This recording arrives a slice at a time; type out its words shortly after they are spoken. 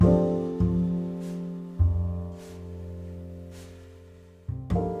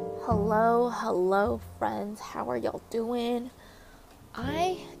Hello, friends. How are y'all doing?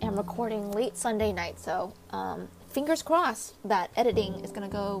 I am recording late Sunday night, so fingers crossed that editing is going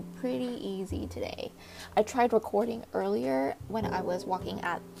to go pretty easy today. I tried recording earlier when I was walking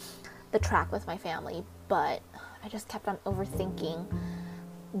at the track with my family, but I just kept on overthinking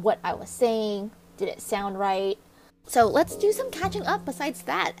what I was saying. Did it sound right? So let's do some catching up besides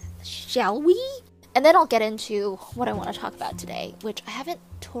that, shall we? And then I'll get into what I want to talk about today, which I haven't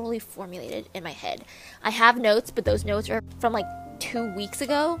totally formulated in my head. I have notes, but those notes are from like 2 weeks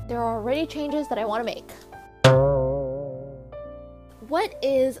ago. There are already changes that I want to make. What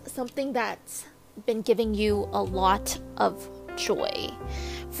is something that's been giving you a lot of joy?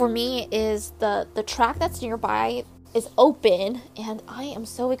 For me is the track that's nearby is open, and I am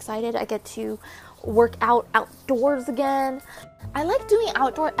so excited. I get to work out outdoors again. I like doing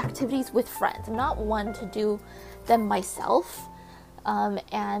outdoor activities with friends. I'm not one to do them myself,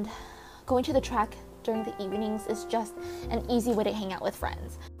 and going to the track during the evenings is just an easy way to hang out with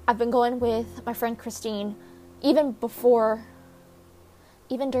friends. I've been going with my friend Christine even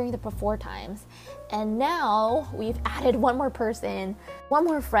during the before times, and now we've added one more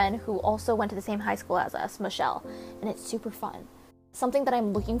friend who also went to the same high school as us, Michelle, and it's super fun. Something that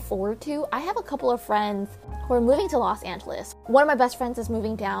I'm looking forward to. I have a couple of friends who are moving to Los Angeles. One of my best friends is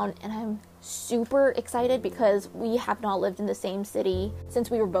moving down, and I'm super excited because we have not lived in the same city since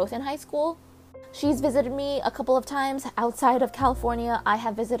we were both in high school. She's visited me a couple of times outside of California. I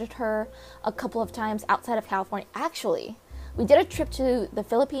have visited her a couple of times outside of California. Actually, we did a trip to the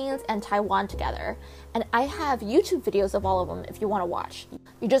Philippines and Taiwan together, and I have YouTube videos of all of them if you want to watch.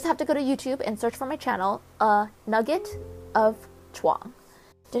 You just have to go to YouTube and search for my channel, A Nugget of Chuang.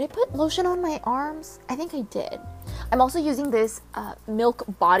 Did I put lotion on my arms? I think I did. I'm also using this Milk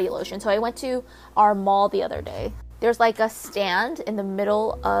body lotion. So I went to our mall the other day. There's like a stand in the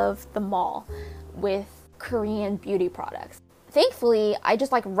middle of the mall with Korean beauty products. Thankfully, I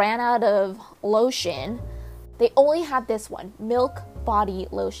just ran out of lotion. They only had this one, Milk body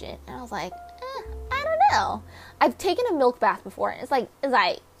lotion. And I was like, I don't know. I've taken a milk bath before, and it's like,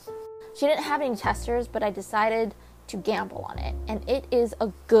 she didn't have any testers, but I decided to gamble on it, and it is a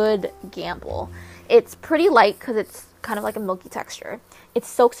good gamble. It's pretty light because it's kind of like a milky texture. It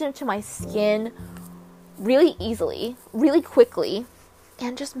soaks into my skin really easily, really quickly,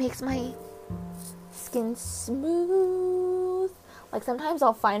 and just makes my skin smooth. Like sometimes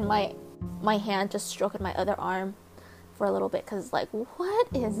I'll find my hand just stroking my other arm for a little bit because it's like, what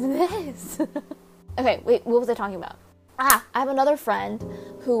is this? Okay, wait, what was I talking about? I have another friend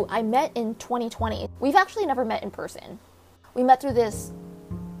who I met in 2020. We've actually never met in person. We met through this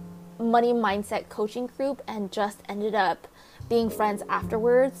money mindset coaching group and just ended up being friends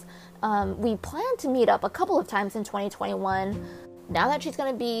afterwards. We planned to meet up a couple of times in 2021. Now that she's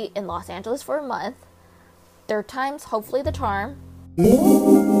going to be in Los Angeles for a month, third time's hopefully the charm.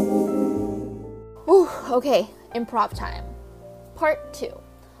 Ooh, okay, improv time. Part 2.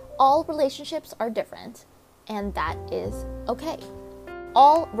 All relationships are different. And that is okay.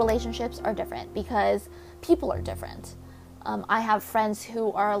 All relationships are different because people are different. I have friends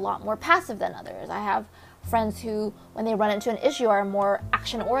who are a lot more passive than others. I have friends who, when they run into an issue, are more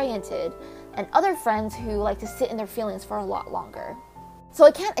action-oriented, and other friends who like to sit in their feelings for a lot longer. So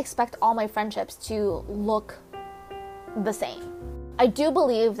I can't expect all my friendships to look the same. I do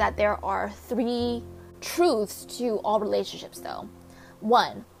believe that there are 3 truths to all relationships, though.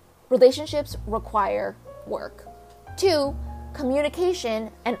 1, relationships require work. 2,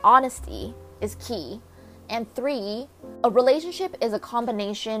 communication and honesty is key. And 3, a relationship is a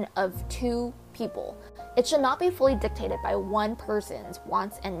combination of 2 people. It should not be fully dictated by one person's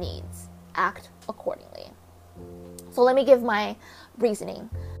wants and needs. Act accordingly. So let me give my reasoning.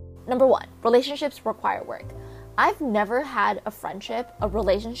 Number 1, relationships require work. I've never had a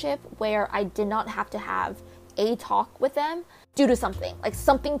relationship where I did not have to have a talk with them due to something. Like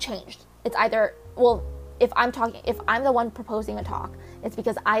something changed. It's either, if I'm the one proposing a talk, it's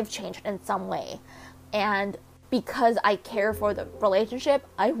because I've changed in some way. And because I care for the relationship,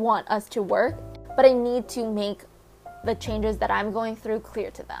 I want us to work, but I need to make the changes that I'm going through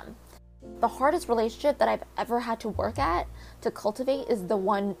clear to them. The hardest relationship that I've ever had to work at, to cultivate, is the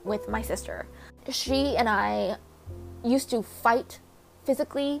one with my sister. She and I used to fight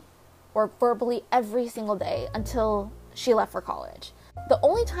physically or verbally every single day until she left for college. The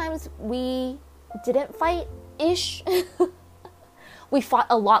only times we didn't fight-ish, we fought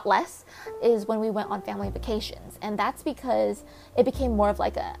a lot less, is when we went on family vacations. And that's because it became more of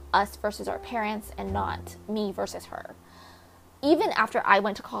like a us versus our parents and not me versus her. Even after I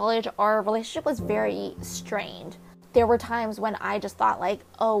went to college, our relationship was very strained. There were times when I just thought like,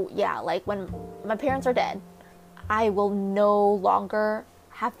 oh yeah, like when my parents are dead, I will no longer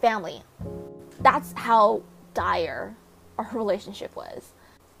have family. That's how dire our relationship was.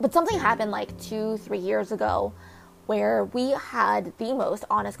 But something happened like 2-3 years ago where we had the most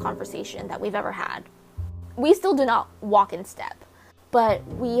honest conversation that we've ever had. We still do not walk in step, but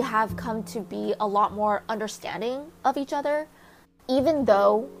we have come to be a lot more understanding of each other, even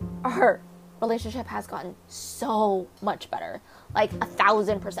though our relationship has gotten so much better, like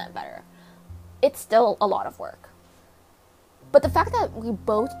 1,000% better. It's still a lot of work. But the fact that we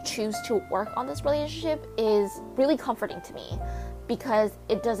both choose to work on this relationship is really comforting to me, because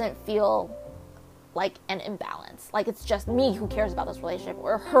it doesn't feel like an imbalance. Like it's just me who cares about this relationship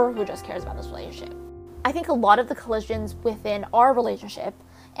or her who just cares about this relationship. I think a lot of the collisions within our relationship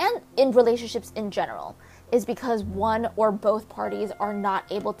and in relationships in general is because one or both parties are not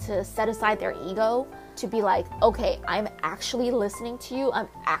able to set aside their ego to be like, okay, I'm actually listening to you, I'm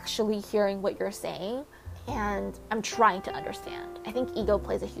actually hearing what you're saying, and I'm trying to understand. I think ego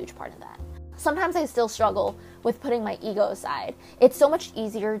plays a huge part in that. Sometimes I still struggle with putting my ego aside. It's so much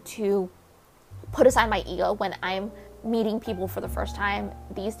easier to put aside my ego when I'm meeting people for the first time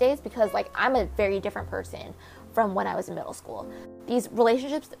these days, because like I'm a very different person from when I was in middle school. These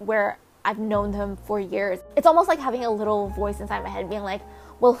relationships where I've known them for years, it's almost like having a little voice inside my head being like,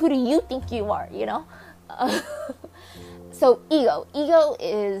 well, who do you think you are, you know? So ego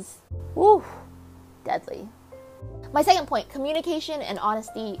is deadly. My second point, communication and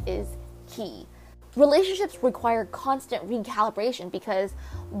honesty is key. Relationships require constant recalibration because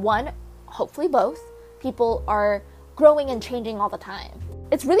one, hopefully both, people are growing and changing all the time.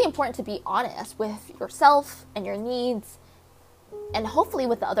 It's really important to be honest with yourself and your needs, and hopefully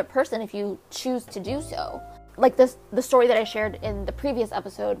with the other person if you choose to do so. Like the story that I shared in the previous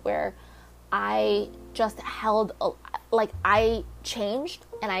episode where I just I changed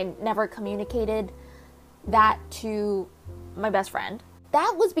and I never communicated that to my best friend.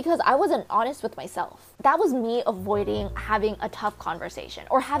 That was because I wasn't honest with myself. That was me avoiding having a tough conversation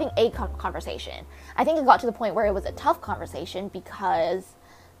or having a conversation. I think it got to the point where it was a tough conversation because,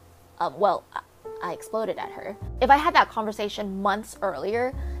 I exploded at her. If I had that conversation months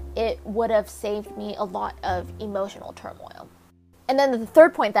earlier, it would have saved me a lot of emotional turmoil. And then the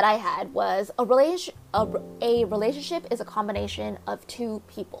third point that I had was a relationship is a combination of two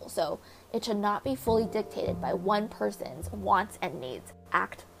people. So it should not be fully dictated by one person's wants and needs.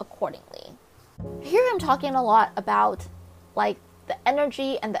 Act accordingly. Here I'm talking a lot about like the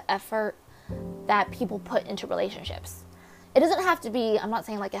energy and the effort that people put into relationships. It doesn't have to be, I'm not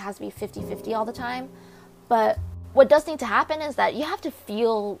saying like it has to be 50-50 all the time, but what does need to happen is that you have to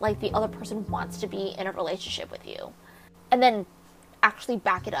feel like the other person wants to be in a relationship with you. And then actually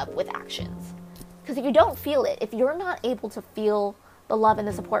back it up with actions. Because if you don't feel it, if you're not able to feel the love and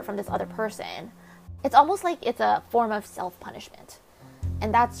the support from this other person, it's almost like it's a form of self-punishment.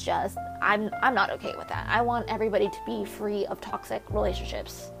 And that's just, I'm not okay with that. I want everybody to be free of toxic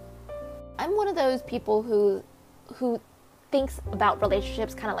relationships. I'm one of those people who thinks about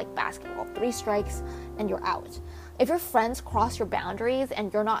relationships kind of like basketball. 3 strikes and you're out. If your friends cross your boundaries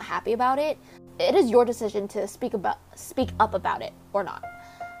and you're not happy about it, it is your decision to speak up about it or not.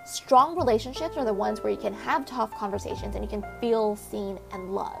 Strong relationships are the ones where you can have tough conversations and you can feel seen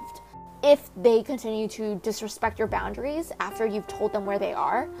and loved. If they continue to disrespect your boundaries after you've told them where they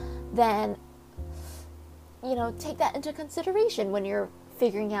are, then, take that into consideration when you're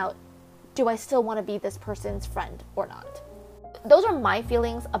figuring out, do I still want to be this person's friend or not? Those are my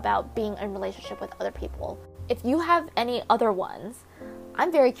feelings about being in a relationship with other people. If you have any other ones,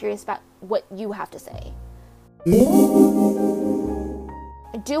 I'm very curious about what you have to say.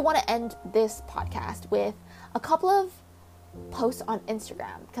 I do want to end this podcast with a couple of posts on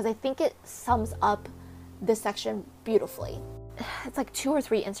Instagram because I think it sums up this section beautifully. It's like 2 or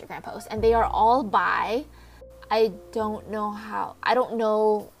 3 Instagram posts and they are all by, I don't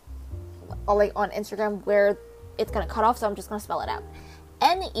know like on Instagram where it's going to cut off, so I'm just going to spell it out.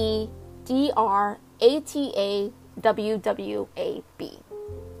 NEDRATAWWAB.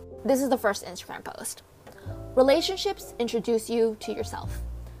 This is the first Instagram post. Relationships introduce you to yourself.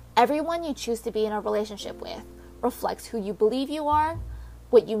 Everyone you choose to be in a relationship with reflects who you believe you are,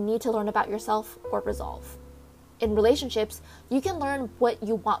 what you need to learn about yourself or resolve. In relationships, you can learn what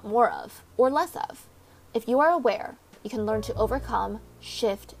you want more of or less of. If you are aware, you can learn to overcome,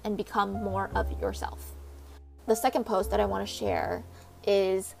 shift, and become more of yourself. The second post that I want to share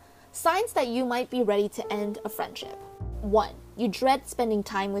is signs that you might be ready to end a friendship. 1. You dread spending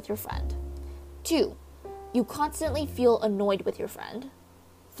time with your friend. 2. You constantly feel annoyed with your friend.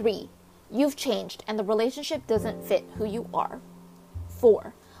 3. You've changed and the relationship doesn't fit who you are.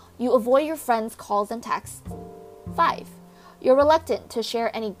 4. You avoid your friends' calls and texts. 5. You're reluctant to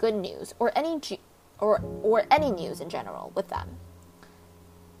share any good news or any news in general with them.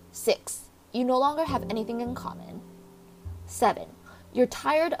 6. You no longer have anything in common. 7. You're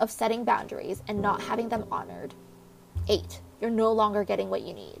tired of setting boundaries and not having them honored. 8. You're no longer getting what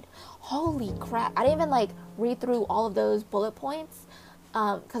you need. Holy crap. I didn't even read through all of those bullet points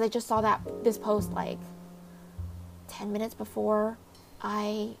because I just saw this post 10 minutes before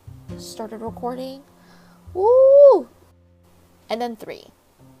I started recording. Woo! And then 3.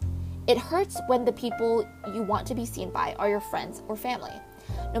 It hurts when the people you want to be seen by are your friends or family.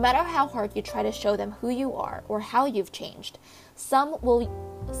 No matter how hard you try to show them who you are or how you've changed, some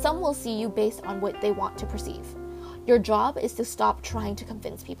will see you based on what they want to perceive. Your job is to stop trying to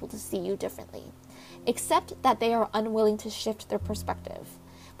convince people to see you differently. Accept that they are unwilling to shift their perspective.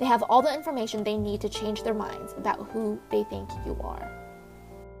 They have all the information they need to change their minds about who they think you are.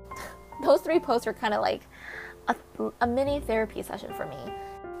 Those 3 posts are kind of like a mini therapy session for me.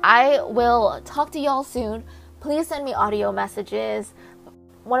 I will talk to y'all soon. Please send me audio messages.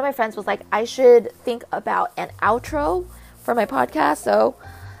 One of my friends was like, I should think about an outro for my podcast, so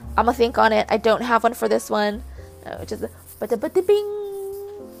I'm gonna think on it. I don't have one for this one. Just bing.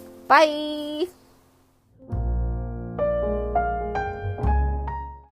 Bye.